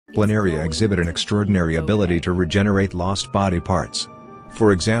Planaria exhibit an extraordinary ability to regenerate lost body parts.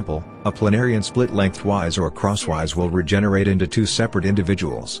 For example, a planarian split lengthwise or crosswise will regenerate into two separate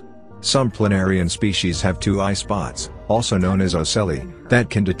individuals. Some planarian species have two eye spots, also known as ocelli, that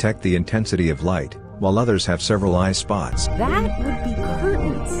can detect the intensity of light, while others have several eye spots. That would be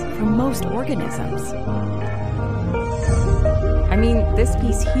curtains for most organisms. I mean, this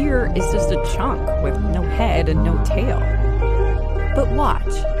piece here is just a chunk with no head and no tail. But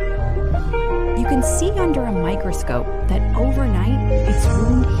watch. You can see under a microscope that overnight its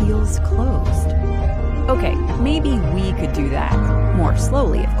wound heals closed. Okay, maybe we could do that, more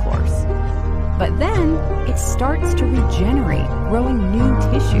slowly of course. But then it starts to regenerate, growing new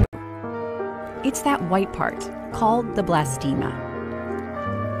tissue. It's that white part, called the blastema.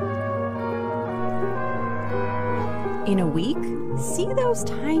 In a week, see those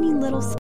tiny little